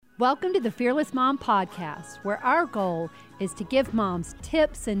Welcome to the Fearless Mom Podcast, where our goal is to give moms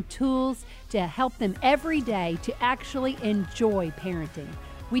tips and tools to help them every day to actually enjoy parenting.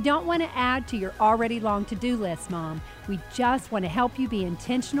 We don't want to add to your already long to-do list, Mom. We just want to help you be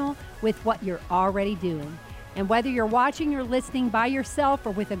intentional with what you're already doing. And whether you're watching or listening by yourself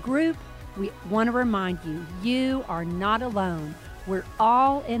or with a group, we want to remind you, you are not alone. We're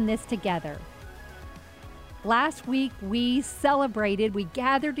all in this together. Last week, we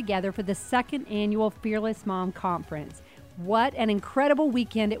gathered together for the second annual Fearless Mom Conference. What an incredible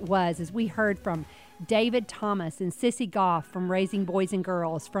weekend it was as we heard from David Thomas and Sissy Goff from Raising Boys and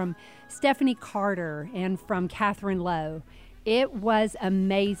Girls, from Stephanie Carter, and from Catherine Lowe. It was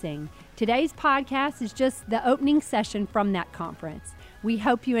amazing. Today's podcast is just the opening session from that conference. We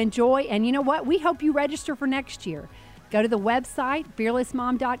hope you enjoy, and you know what? We hope you register for next year. Go to the website,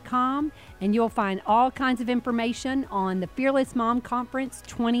 fearlessmom.com, and you'll find all kinds of information on the Fearless Mom Conference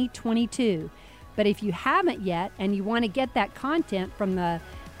 2022. But if you haven't yet and you want to get that content from the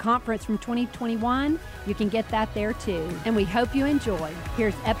conference from 2021, you can get that there too. And we hope you enjoy.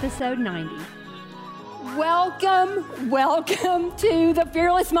 Here's episode 90. Welcome to the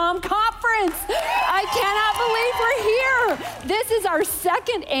Fearless Mom Conference. I cannot believe we're here. This is our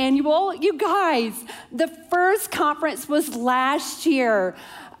second annual. You guys, the first conference was last year.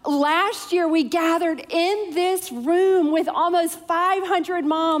 Last year, we gathered in this room with almost 500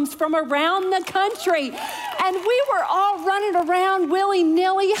 moms from around the country. And we were all running around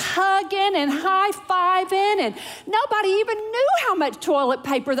willy-nilly, hugging and high-fiving. And nobody even knew how much toilet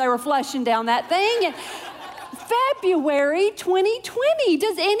paper they were flushing down that thing. And February 2020,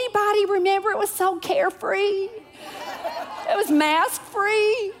 does anybody remember? It was so carefree. It was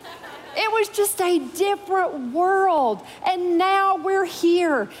mask-free. It was just a different world. And now we're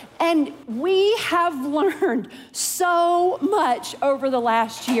here. And we have learned so much over the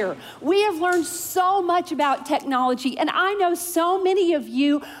last year. We have learned so much about technology. And I know so many of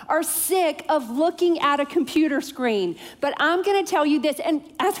you are sick of looking at a computer screen. But I'm going to tell you this. And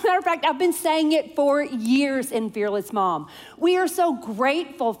as a matter of fact, I've been saying it for years in Fearless Mom. We are so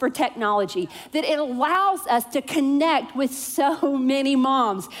grateful for technology that it allows us to connect with so many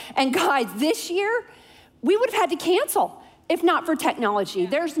moms. And guys, this year, we would have had to cancel if not for technology.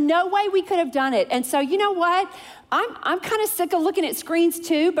 There's no way we could have done it. And so you know what? I'm kind of sick of looking at screens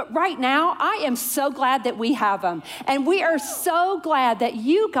too, but right now, I am so glad that we have them. And we are so glad that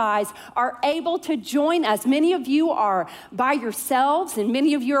you guys are able to join us. Many of you are by yourselves, and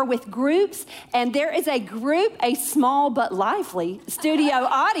many of you are with groups. And there is a group, a small but lively studio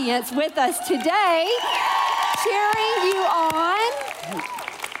audience with us today, cheering you on.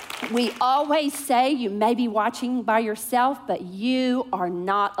 We always say you may be watching by yourself, but you are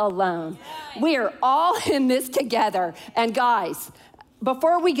not alone. We are all in this together. And guys,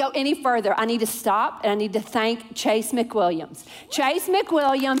 before we go any further, I need to stop and I need to thank Chase McWilliams. Chase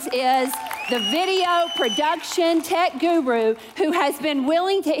McWilliams is the video production tech guru who has been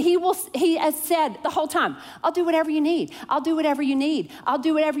willing to, he has said the whole time, I'll do whatever you need. I'll do whatever you need. I'll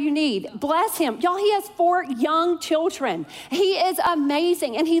do whatever you need. Bless him. Y'all, he has 4 young children. He is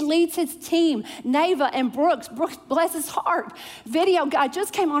amazing and he leads his team. Neva and Brooks, bless his heart. Video guy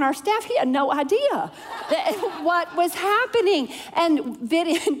just came on our staff. He had no idea what was happening. And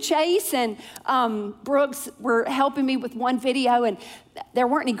Chase and Brooks were helping me with one video, and there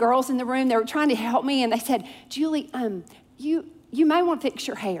weren't any girls in the room. They were trying to help me, and they said, Julie, you may want to fix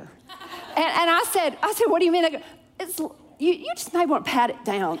your hair. And I said, what do you mean? They go, you just may want to pat it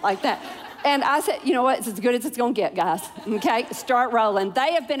down like that. And I said, you know what? It's as good as it's going to get, guys. Okay, start rolling.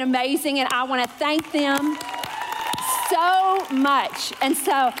 They have been amazing, and I want to thank them so much. And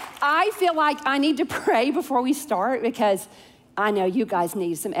so I feel like I need to pray before we start because I know you guys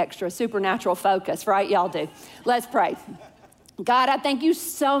need some extra supernatural focus, right? Y'all do. Let's pray. God, I thank you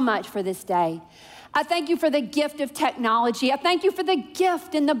so much for this day. I thank you for the gift of technology. I thank you for the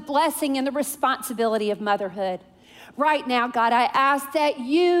gift and the blessing and the responsibility of motherhood. Right now, God, I ask that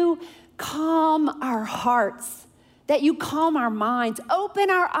you calm our hearts, that you calm our minds, open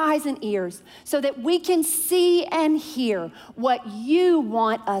our eyes and ears so that we can see and hear what you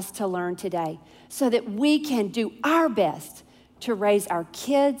want us to learn today, so that we can do our best to raise our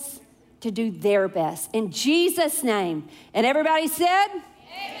kids to do their best. In Jesus' name. And everybody said?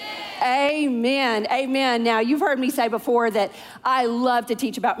 Amen. Amen. Now, you've heard me say before that I love to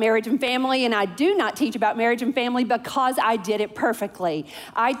teach about marriage and family, and I do not teach about marriage and family because I did it perfectly.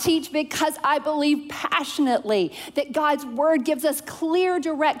 I teach because I believe passionately that God's word gives us clear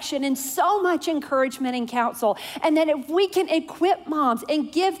direction and so much encouragement and counsel, and that if we can equip moms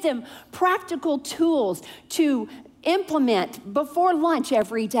and give them practical tools to implement before lunch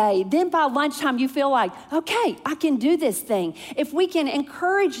every day. Then by lunchtime, you feel like, okay, I can do this thing. If we can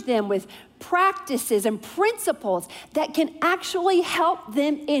encourage them with practices and principles that can actually help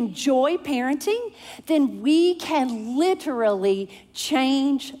them enjoy parenting, then we can literally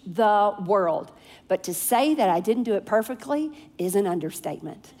change the world. But to say that I didn't do it perfectly is an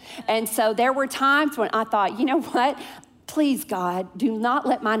understatement. And so there were times when I thought, you know what? Please, God, do not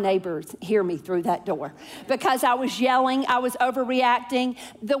let my neighbors hear me through that door, because I was yelling, I was overreacting.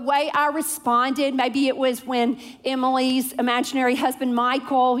 The way I responded, maybe it was when Emily's imaginary husband,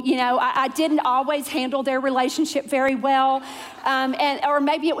 Michael, I didn't always handle their relationship very well. Or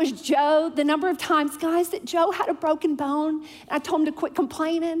maybe it was Joe, the number of times, guys, that Joe had a broken bone, and I told him to quit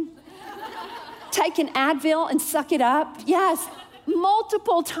complaining. Take an Advil and suck it up. Yes,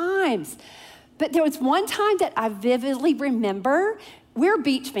 multiple times. But there was one time that I vividly remember. We're a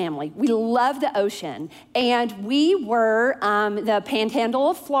beach family. We love the ocean. And we were the panhandle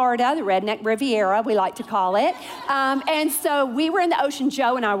of Florida, the Redneck Riviera, we like to call it. And so we were in the ocean,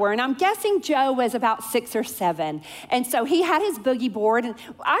 Joe and I were. And I'm guessing Joe was about 6 or 7. And so he had his boogie board. And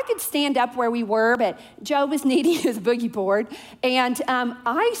I could stand up where we were, but Joe was needing his boogie board. And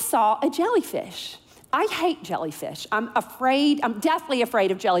I saw a jellyfish. I hate jellyfish. I'm deathly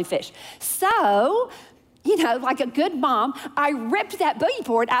afraid of jellyfish. So, like a good mom, I ripped that boogie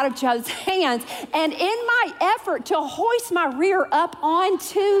board out of Joe's hands, and in my effort to hoist my rear up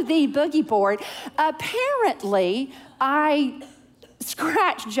onto the boogie board, apparently I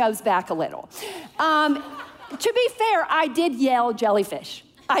scratched Joe's back a little. To be fair, I did yell jellyfish.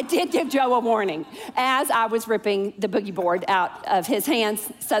 I did give Joe a warning as I was ripping the boogie board out of his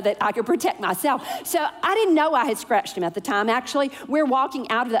hands so that I could protect myself. So I didn't know I had scratched him at the time. Actually, we're walking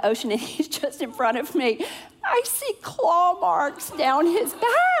out of the ocean and he's just in front of me. I see claw marks down his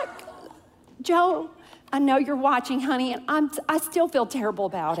back. Joe, I know you're watching, honey, and I still feel terrible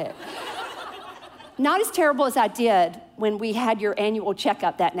about it. Not as terrible as I did when we had your annual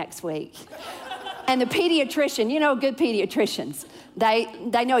checkup that next week. And the pediatrician, good pediatricians, they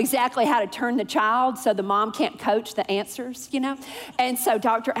know exactly how to turn the child so the mom can't coach the answers, And so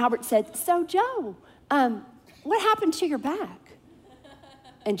Dr. Albert said, so Joe, what happened to your back?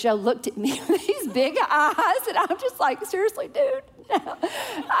 And Joe looked at me with these big eyes, and I'm just like, seriously, dude? No.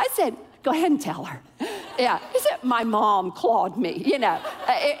 I said, go ahead and tell her. Yeah, he said, my mom clawed me,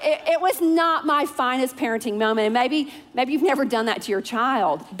 It was not my finest parenting moment, and maybe you've never done that to your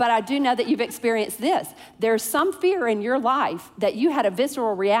child, but I do know that you've experienced this. There's some fear in your life that you had a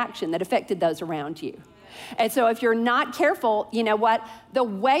visceral reaction that affected those around you. And so if you're not careful, it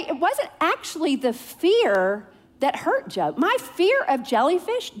wasn't actually the fear that hurt Joe. My fear of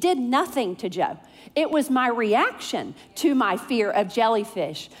jellyfish did nothing to Joe. It was my reaction to my fear of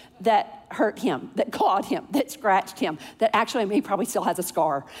jellyfish that hurt him, that clawed him, that scratched him, that actually he probably still has a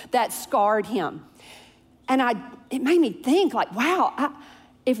scar, that scarred him. And it made me think like, wow,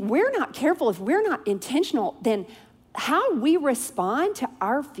 if we're not careful, if we're not intentional, then how we respond to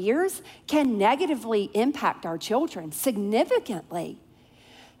our fears can negatively impact our children significantly.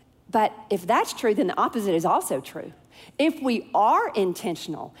 But if that's true, then the opposite is also true. If we are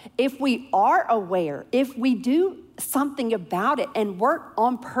intentional, if we are aware, if we do something about it and work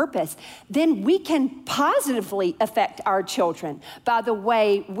on purpose, then we can positively affect our children by the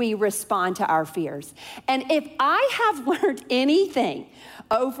way we respond to our fears. And if I have learned anything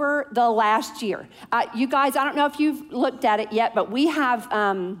over the last year, you guys, I don't know if you've looked at it yet, but we have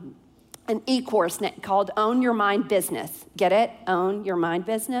an e-course called Own Your Mind Business. Get it? Own Your Mind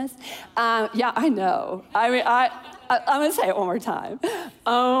Business? Yeah, I know. I'm gonna say it one more time.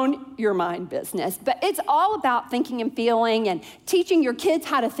 Own your mind business. But it's all about thinking and feeling and teaching your kids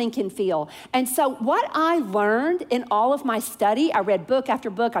how to think and feel. And so what I learned in all of my study, I read book after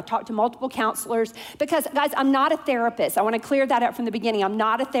book, I talked to multiple counselors, because guys, I'm not a therapist. I wanna clear that up from the beginning. I'm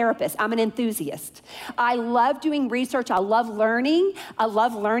not a therapist, I'm an enthusiast. I love doing research, I love learning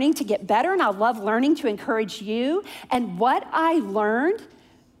to get better, and I love learning to encourage you. And what I learned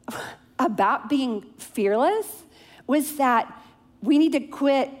about being fearless was that we need to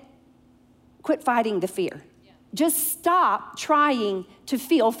quit fighting the fear. Yeah. Just stop trying to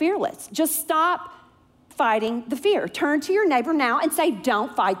feel fearless. Just stop fighting the fear. Turn to your neighbor now and say,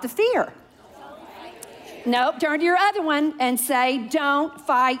 don't fight the fear. Nope, turn to your other one and say, don't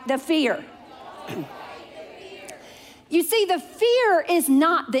fight the fear. You see, the fear is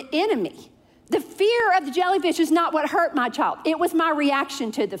not the enemy. The fear of the jellyfish is not what hurt my child. It was my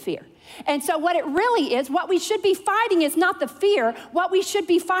reaction to the fear. And so what it really is, what we should be fighting is not the fear. What we should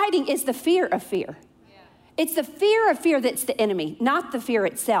be fighting is the fear of fear. Yeah. It's the fear of fear that's the enemy, not the fear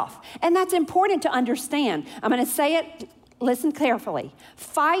itself. And that's important to understand. I'm going to say it, listen carefully.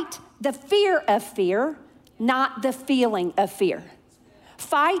 Fight the fear of fear, not the feeling of fear.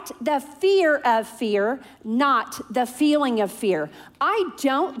 Fight the fear of fear, not the feeling of fear. I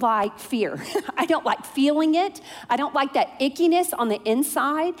don't like fear. I don't like feeling it. I don't like that ickiness on the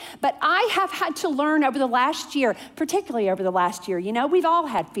inside. But I have had to learn over the last year, particularly over the last year, we've all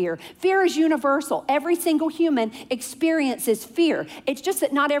had fear. Fear is universal. Every single human experiences fear. It's just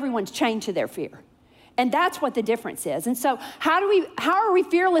that not everyone's chained to their fear. And that's what the difference is. And so how are we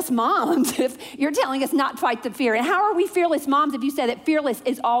fearless moms if you're telling us not to fight the fear? And how are we fearless moms if you say that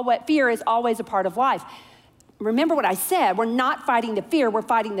fear is always a part of life? Remember what I said, we're not fighting the fear, we're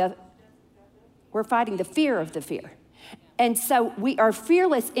fighting the fear of the fear. And so we are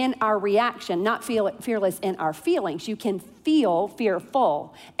fearless in our reaction, not fearless in our feelings. You can feel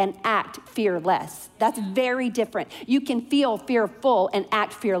fearful and act fearless. That's very different. You can feel fearful and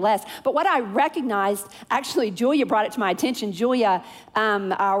act fearless. But what I recognized, actually, Julia brought it to my attention. Julia,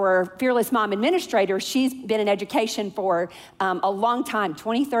 our Fearless Mom Administrator, she's been in education for a long time,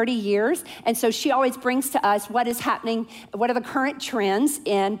 20, 30 years. And so she always brings to us what is happening, what are the current trends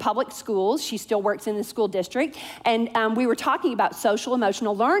in public schools. She still works in the school district. And we were talking about social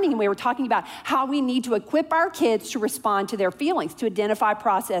emotional learning, and we were talking about how we need to equip our kids to respond to their feelings, to identify,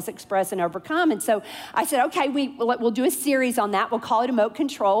 process, express, and overcome. And so I said, okay, we'll do a series on that. We'll call it Emote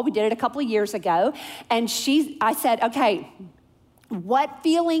Control. We did it a couple of years ago. And I said, okay, what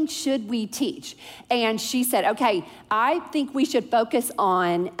feeling should we teach? And she said, okay, I think we should focus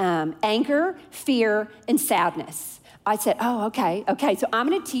on anger, fear, and sadness. I said, oh, okay, so I'm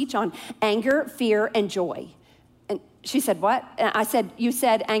going to teach on anger, fear, and joy. And she said, what? And I said, you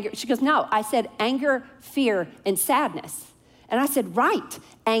said anger. She goes, no, I said anger, fear, and sadness. And I said, right,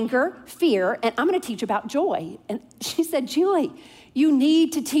 anger, fear, and I'm going to teach about joy. And she said, Julie, you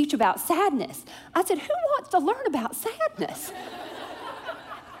need to teach about sadness. I said, who wants to learn about sadness?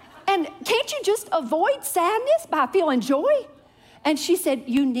 And can't you just avoid sadness by feeling joy? And she said,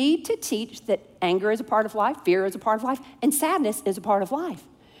 you need to teach that anger is a part of life, fear is a part of life, and sadness is a part of life.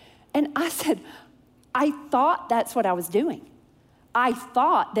 And I said, I thought that's what I was doing. I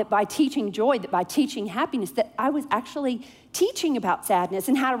thought that by teaching joy, that by teaching happiness, that I was actually teaching about sadness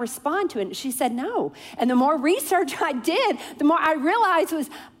and how to respond to it. And she said, no. And the more research I did, the more I realized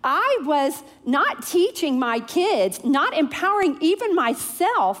I was not teaching my kids, not empowering even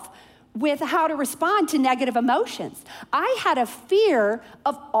myself with how to respond to negative emotions. I had a fear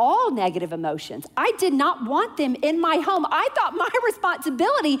of all negative emotions. I did not want them in my home. I thought my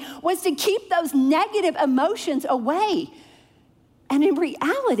responsibility was to keep those negative emotions away. And in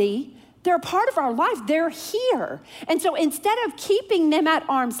reality, they're a part of our life. They're here. And so instead of keeping them at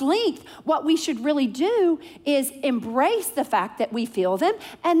arm's length, what we should really do is embrace the fact that we feel them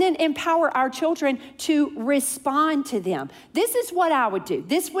and then empower our children to respond to them. This is what I would do.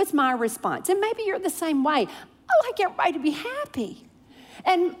 This was my response. And maybe you're the same way. I like everybody to be happy.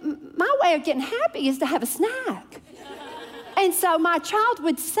 And my way of getting happy is to have a snack. And so my child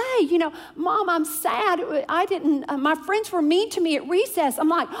would say, Mom, I'm sad. My friends were mean to me at recess. I'm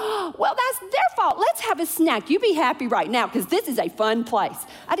like, oh, well, that's their fault. Let's have a snack. You be happy right now because this is a fun place.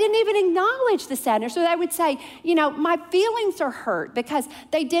 I didn't even acknowledge the sadness. So they would say, my feelings are hurt because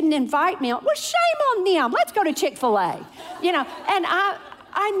they didn't invite me. Well, shame on them. Let's go to Chick-fil-A. And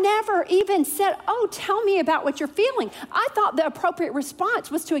I never even said, oh, tell me about what you're feeling. I thought the appropriate response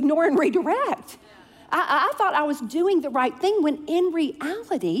was to ignore and redirect. I thought I was doing the right thing when in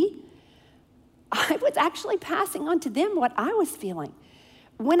reality, I was actually passing on to them what I was feeling.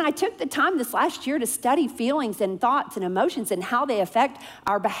 When I took the time this last year to study feelings and thoughts and emotions and how they affect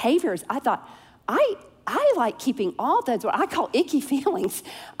our behaviors, I thought, I like keeping all those, what I call icky feelings,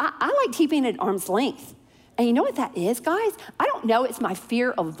 I like keeping it at arm's length. And you know what that is, guys? I don't know it's my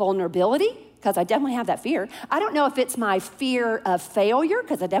fear of vulnerability, because I definitely have that fear. I don't know if it's my fear of failure,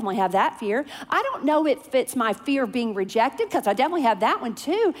 because I definitely have that fear. I don't know if it's my fear of being rejected, because I definitely have that one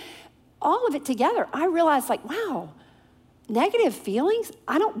too. All of it together, I realized wow, negative feelings,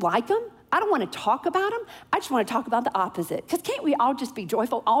 I don't like them. I don't want to talk about them. I just want to talk about the opposite. Because can't we all just be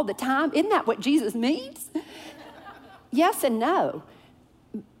joyful all the time? Isn't that what Jesus means? Yes and no.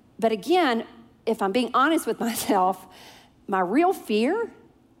 But again, if I'm being honest with myself, my real fear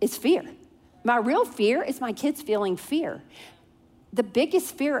is fear. My real fear is my kids feeling fear. The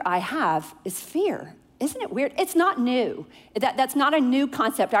biggest fear I have is fear. Isn't it weird? It's not new. That's not a new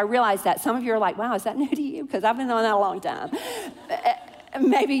concept. I realize that. Some of you are like, wow, is that new to you? Because I've been on that a long time.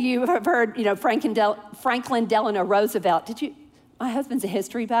 Maybe you have heard, Franklin Delano Roosevelt. My husband's a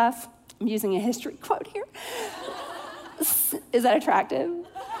history buff. I'm using a history quote here. Is that attractive?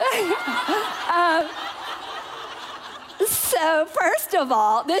 So first of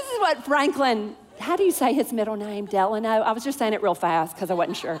all, this is what Franklin, how do you say his middle name? Delano? I was just saying it real fast because I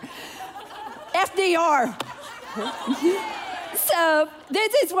wasn't sure. FDR. So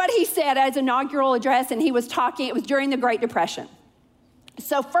this is what he said at his inaugural address, and he was talking, it was during the Great Depression.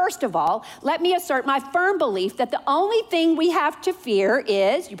 So first of all, let me assert my firm belief that the only thing we have to fear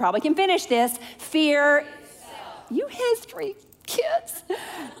is, you probably can finish this, fear itself. You history kids.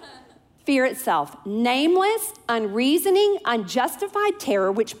 Fear itself, nameless, unreasoning, unjustified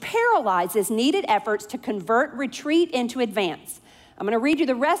terror which paralyzes needed efforts to convert retreat into advance. I'm going to read you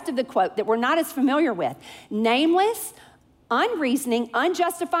the rest of the quote that we're not as familiar with. Nameless, unreasoning,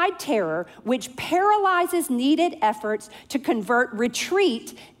 unjustified terror which paralyzes needed efforts to convert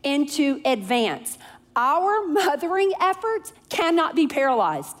retreat into advance. Our mothering efforts cannot be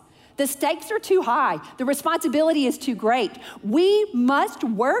paralyzed. The stakes are too high. The responsibility is too great. We must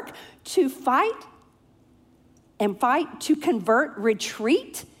work to fight to convert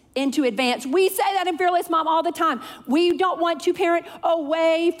retreat into advance. We say that in Fearless Mom all the time. We don't want to parent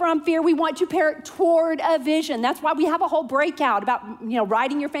away from fear. We want to parent toward a vision. That's why we have a whole breakout about,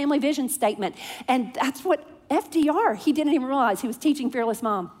 writing your family vision statement. And that's what FDR, he didn't even realize he was teaching Fearless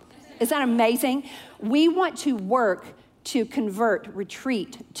Mom. Is that amazing? We want to work to convert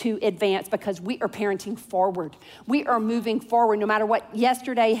retreat to advance because we are parenting forward. We are moving forward no matter what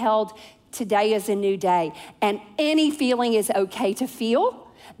yesterday held. Today is a new day. And any feeling is okay to feel.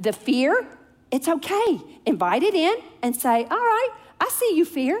 The fear, it's okay. Invite it in and say, all right, I see you,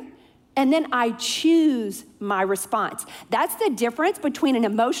 fear. And then I choose my response. That's the difference between an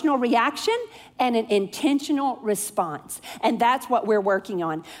emotional reaction and an intentional response. And that's what we're working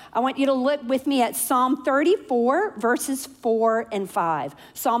on. I want you to look with me at Psalm 34, verses 4 and 5.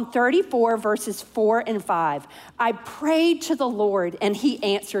 Psalm 34, verses 4 and 5. I prayed to the Lord, and he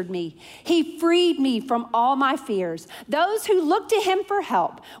answered me. He freed me from all my fears. Those who look to him for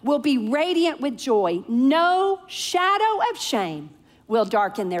help will be radiant with joy. No shadow of shame will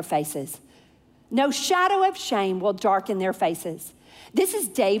darken their faces. No shadow of shame will darken their faces. This is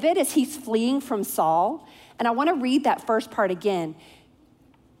David as he's fleeing from Saul. And I want to read that first part again,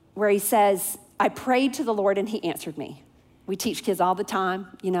 where he says, I prayed to the Lord and he answered me. We teach kids all the time,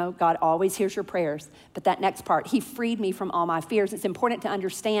 God always hears your prayers. But that next part, he freed me from all my fears. It's important to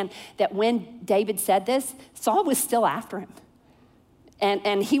understand that when David said this, Saul was still after him.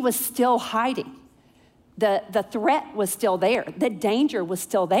 And he was still hiding. The threat was still there. The danger was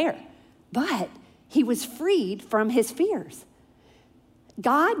still there. But he was freed from his fears.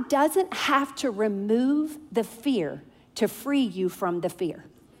 God doesn't have to remove the fear to free you from the fear.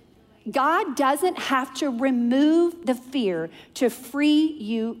 God doesn't have to remove the fear to free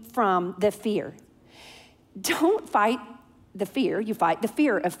you from the fear. Don't fight the fear, you fight the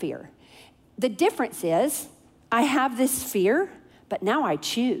fear of fear. The difference is, I have this fear, but now I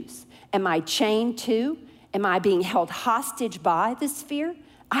choose. Am I chained to? Am I being held hostage by this fear?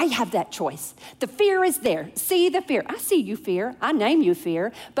 I have that choice. The fear is there. See the fear. I see you, fear. I name you,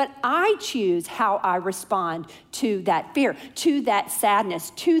 fear. But I choose how I respond to that fear, to that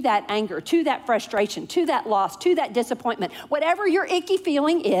sadness, to that anger, to that frustration, to that loss, to that disappointment. Whatever your icky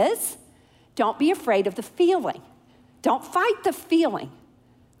feeling is, don't be afraid of the feeling. Don't fight the feeling.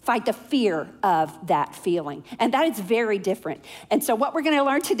 Fight the fear of that feeling. And that is very different. And so what we're going to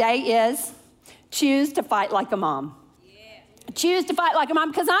learn today is choose to fight like a mom. Choose to fight like a mom,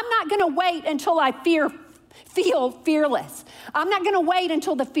 because I'm not going to wait until I feel fearless. I'm not going to wait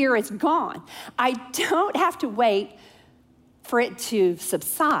until the fear is gone. I don't have to wait for it to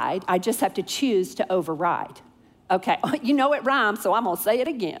subside. I just have to choose to override. Okay, you know it rhymes, so I'm going to say it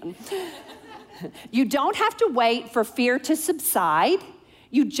again. You don't have to wait for fear to subside.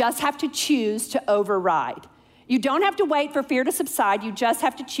 You just have to choose to override. You don't have to wait for fear to subside. You just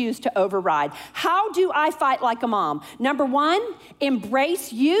have to choose to override. How do I fight like a mom? Number one,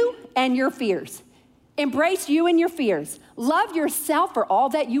 embrace you and your fears. Embrace you and your fears. Love yourself for all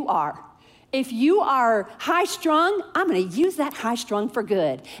that you are. If you are high-strung, I'm going to use that high-strung for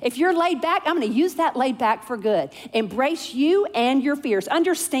good. If you're laid back, I'm going to use that laid back for good. Embrace you and your fears.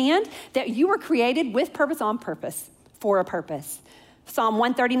 Understand that you were created with purpose on purpose, for a purpose. Psalm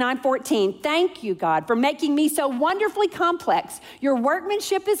 139:14, thank you, God, for making me so wonderfully complex. Your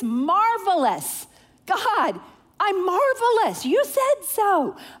workmanship is marvelous. God, I'm marvelous. You said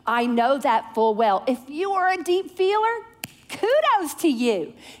so. I know that full well. If you are a deep feeler, kudos to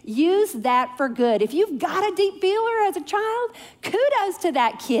you. Use that for good. If you've got a deep feeler as a child, kudos to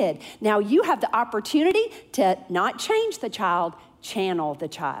that kid. Now you have the opportunity to not change the child, channel the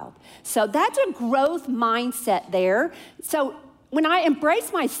child. So that's a growth mindset there. So when I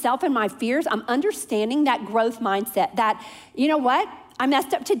embrace myself and my fears, I'm understanding that growth mindset that, you know what? I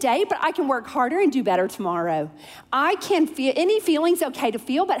messed up today, but I can work harder and do better tomorrow. I can feel, any feeling's okay to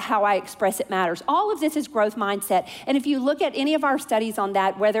feel, but how I express it matters. All of this is growth mindset. And if you look at any of our studies on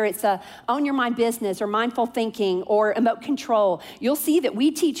that, whether it's Own Your Mind business or mindful thinking or emote control, you'll see that we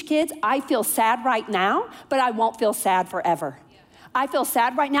teach kids, I feel sad right now, but I won't feel sad forever. I feel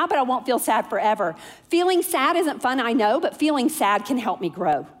sad right now, but I won't feel sad forever. Feeling sad isn't fun, I know, but feeling sad can help me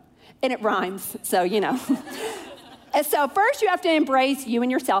grow. And it rhymes, so you know. And so first you have to embrace you and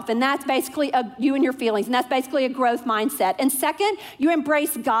yourself, and that's basically you and your feelings, and that's basically a growth mindset. And second, you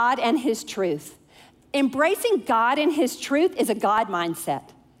embrace God and his truth. Embracing God and his truth is a God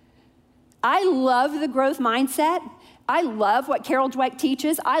mindset. I love the growth mindset. I love what Carol Dweck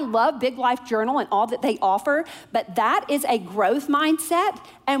teaches. I love Big Life Journal and all that they offer, but that is a growth mindset.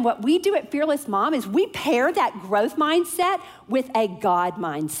 And what we do at Fearless Mom is we pair that growth mindset with a God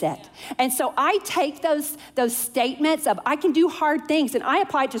mindset. And so I take those statements of I can do hard things and I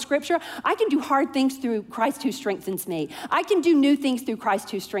apply it to scripture. I can do hard things through Christ who strengthens me. I can do new things through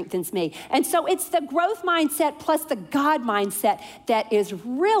Christ who strengthens me. And so it's the growth mindset plus the God mindset that is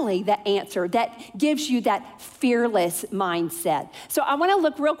really the answer that gives you that fearless mindset. So I want to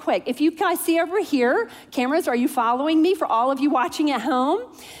look real quick. If you guys see over here, cameras, are you following me? For all of you watching at home,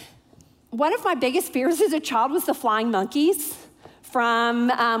 one of my biggest fears as a child was the flying monkeys from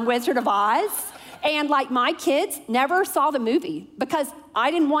Wizard of Oz. And like my kids never saw the movie because I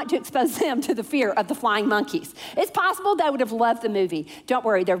didn't want to expose them to the fear of the flying monkeys. It's possible they would have loved the movie. Don't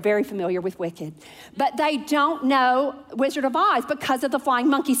worry, they're very familiar with Wicked. But they don't know Wizard of Oz because of the flying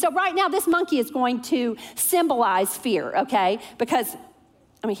monkey. So right now, this monkey is going to symbolize fear, okay? Because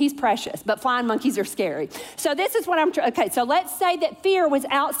I mean, he's precious, but flying monkeys are scary. So this is what okay, so let's say that fear was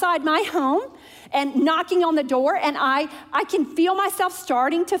outside my home and knocking on the door, and I can feel myself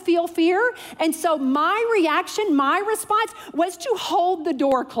starting to feel fear. And so my reaction, my response was to hold the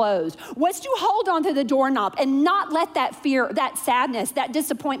door closed, was to hold onto the doorknob and not let that fear, that sadness, that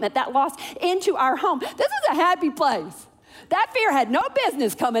disappointment, that loss into our home. This is a happy place. That fear had no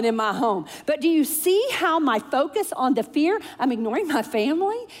business coming in my home. But do you see how my focus on the fear, I'm ignoring my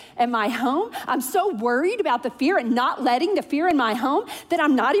family and my home. I'm so worried about the fear and not letting the fear in my home that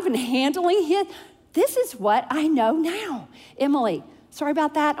I'm not even handling it. This is what I know now. Emily, sorry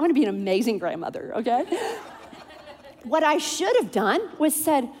about that. I'm going to be an amazing grandmother, okay? What I should have done was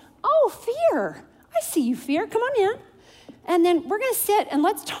said, oh, fear. I see you, fear. Come on in. And then we're going to sit and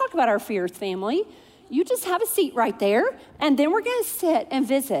let's talk about our fears, family. You just have a seat right there, and then we're going to sit and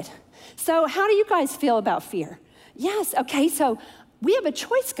visit. So how do you guys feel about fear? Yes, okay, so we have a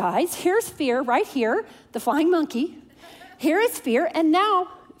choice, guys. Here's fear right here, the flying monkey. Here is fear, and now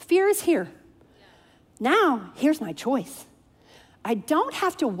fear is here. Now, here's my choice. I don't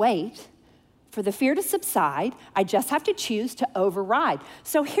have to wait for the fear to subside. I just have to choose to override.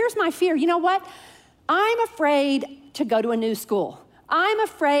 So here's my fear. You know what? I'm afraid to go to a new school. I'm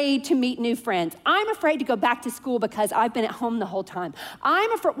afraid to meet new friends. I'm afraid to go back to school because I've been at home the whole time.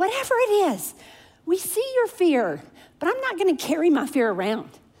 I'm afraid, whatever it is, we see your fear, but I'm not gonna carry my fear around.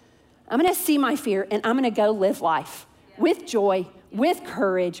 I'm gonna see my fear and I'm gonna go live life with joy, with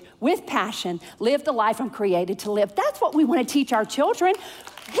courage, with passion, live the life I'm created to live. That's what we wanna teach our children.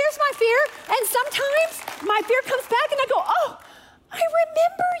 Here's my fear, and sometimes my fear comes back and I go, oh, I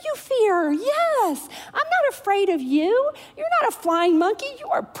remember you, fear. Yes, I'm not afraid of you. You're not a flying monkey. You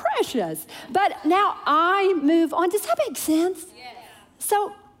are precious. But now I move on. Does that make sense? Yes.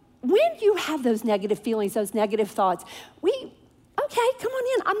 So when you have those negative feelings, those negative thoughts, okay, come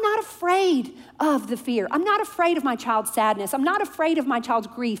on in. I'm not afraid of the fear. I'm not afraid of my child's sadness. I'm not afraid of my child's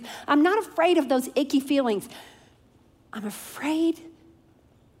grief. I'm not afraid of those icky feelings. I'm afraid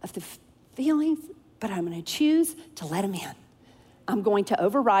of the feelings, but I'm going to choose to let them in. I'm going to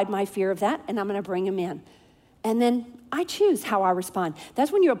override my fear of that, and I'm going to bring them in. And then I choose how I respond.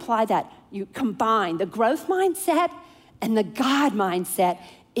 That's when you apply that. You combine the growth mindset and the God mindset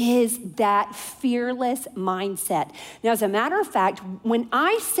is that fearless mindset. Now, as a matter of fact, when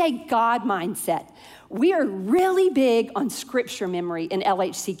I say God mindset, we are really big on scripture memory in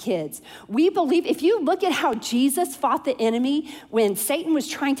LHC Kids. We believe, if you look at how Jesus fought the enemy when Satan was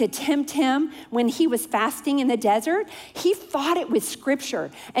trying to tempt him when he was fasting in the desert, he fought it with scripture.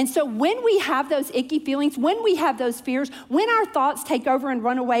 And so when we have those icky feelings, when we have those fears, when our thoughts take over and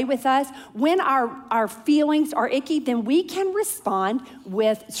run away with us, when our feelings are icky, then we can respond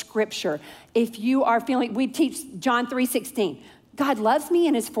with scripture. If you are feeling, we teach John 3:16, God loves me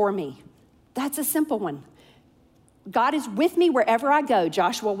and is for me. That's a simple one. God is with me wherever I go,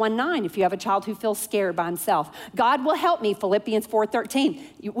 Joshua 1:9, if you have a child who feels scared by himself. God will help me, Philippians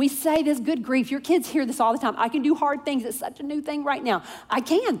 4:13. We say this, good grief, your kids hear this all the time. I can do hard things. It's such a new thing right now. I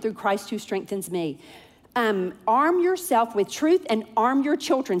can through Christ who strengthens me. Arm yourself with truth and arm your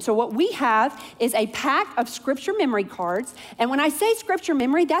children. So what we have is a pack of scripture memory cards. And when I say scripture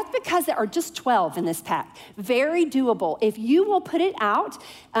memory, that's because there are just 12 in this pack. Very doable. If you will put it out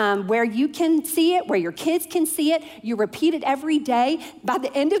where you can see it, where your kids can see it, you repeat it every day, by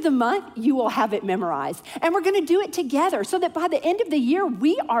the end of the month, you will have it memorized. And we're going to do it together so that by the end of the year,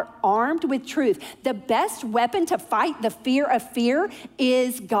 we are armed with truth. The best weapon to fight the fear of fear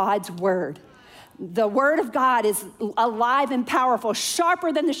is God's word. The word of God is alive and powerful,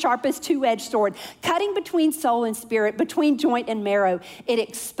 sharper than the sharpest two-edged sword, cutting between soul and spirit, between joint and marrow. It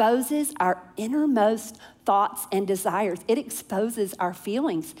exposes our innermost thoughts and desires. It exposes our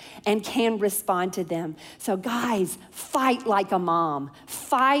feelings and can respond to them. So guys, fight like a mom.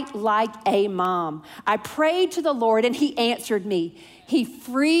 Fight like a mom. I prayed to the Lord and he answered me. He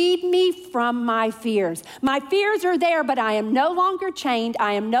freed me from my fears. My fears are there, but I am no longer chained.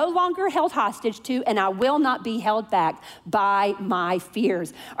 I am no longer held hostage to, and I will not be held back by my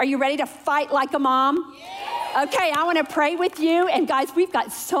fears. Are you ready to fight like a mom? Yeah. Okay, I want to pray with you. And guys, we've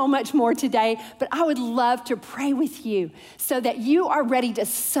got so much more today, but I would love to pray with you so that you are ready to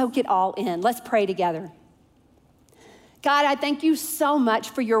soak it all in. Let's pray together. God, I thank you so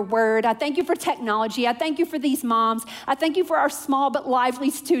much for your word. I thank you for technology. I thank you for these moms. I thank you for our small but lively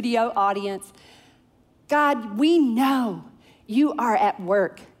studio audience. God, we know you are at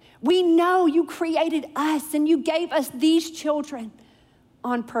work. We know you created us and you gave us these children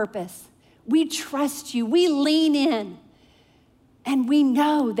on purpose. We trust you. We lean in. And we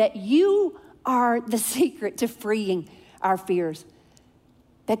know that you are the secret to freeing our fears.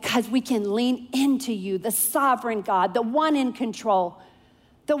 Because we can lean into you, the sovereign God, the one in control,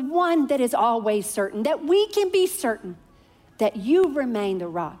 the one that is always certain, that we can be certain that you remain the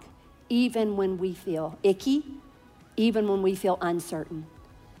rock, even when we feel icky, even when we feel uncertain.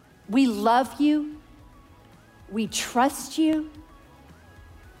 We love you. We trust you.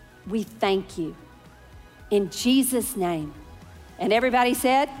 We thank you. In Jesus' name. And everybody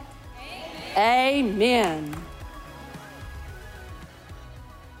said, Amen. Amen.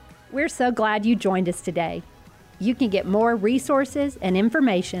 We're so glad you joined us today. You can get more resources and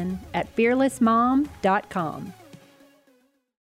information at fearlessmom.com.